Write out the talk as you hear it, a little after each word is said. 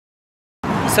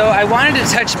So I wanted to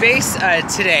touch base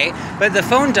today, but the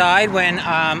phone died when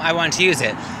I wanted to use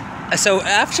it. So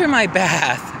after my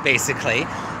bath, basically,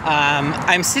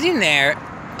 I'm sitting there.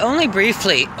 Only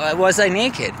briefly was I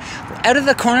naked. Out of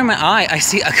the corner of my eye, I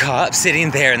see a cop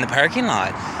sitting there in the parking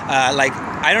lot. Like,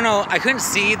 I don't know, I couldn't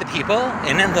see the people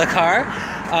in the car.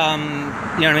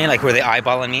 You know what I mean? Like, were they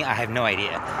eyeballing me? I have no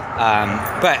idea.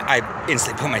 But I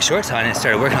instantly put my shorts on and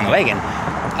started working on the wagon.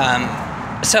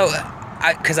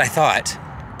 Because I thought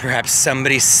perhaps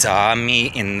somebody saw me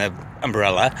in the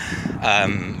umbrella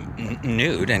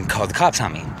nude and called the cops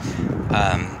on me.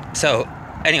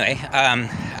 Anyway,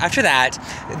 after that,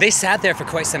 they sat there for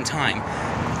quite some time.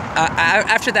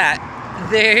 After that,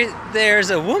 there's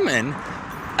a woman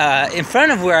in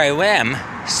front of where I am,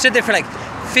 stood there for like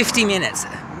 50 minutes,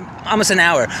 almost an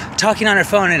hour, talking on her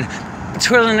phone and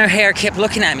twirling her hair, kept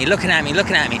looking at me. You know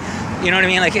what I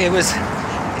mean? Like, it was...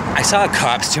 I saw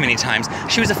cops too many times.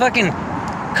 She was a fucking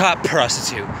cop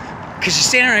prostitute. Because she's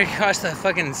standing right across the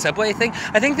fucking subway thing.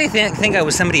 I think they think I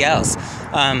was somebody else.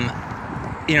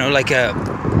 You know, like a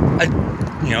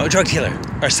drug dealer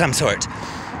or some sort.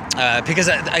 Because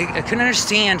I couldn't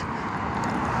understand.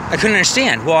 I couldn't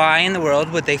understand why in the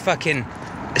world would they fucking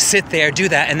sit there, do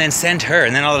that, and then send her,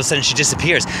 and then all of a sudden she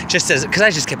disappears. Because I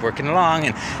just kept working along,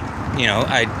 and you know,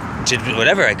 I did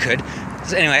whatever I could.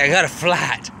 So anyway, I got a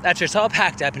flat. After it's all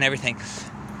packed up and everything,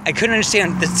 I couldn't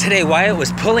understand today why it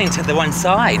was pulling to the one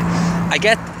side.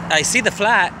 I see the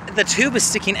flat. The tube is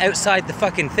sticking outside the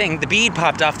fucking thing. The bead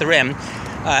popped off the rim.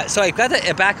 So I got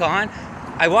it back on.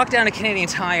 I walked down to Canadian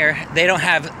Tire. They don't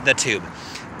have the tube.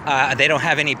 They don't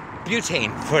have any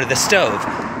butane for the stove,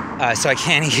 so I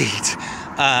can't eat.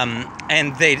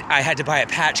 And I had to buy a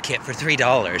patch kit for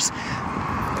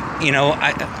 $3. You know,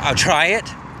 I'll try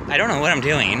it. I don't know what I'm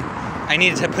doing. I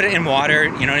needed to put it in water.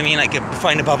 You know what I mean? Like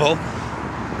find a bubble.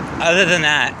 Other than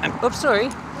that,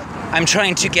 I'm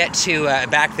trying to get to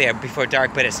back there before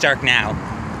dark, but it's dark now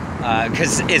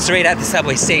because it's right at the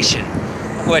subway station,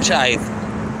 which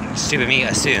stupid me,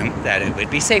 assume that it would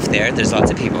be safe there. There's lots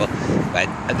of people, but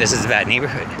this is a bad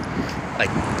neighborhood.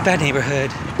 Like, bad neighborhood.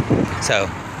 So,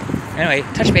 anyway,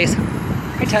 touch base.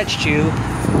 I touched you.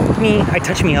 I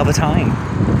touch me all the time.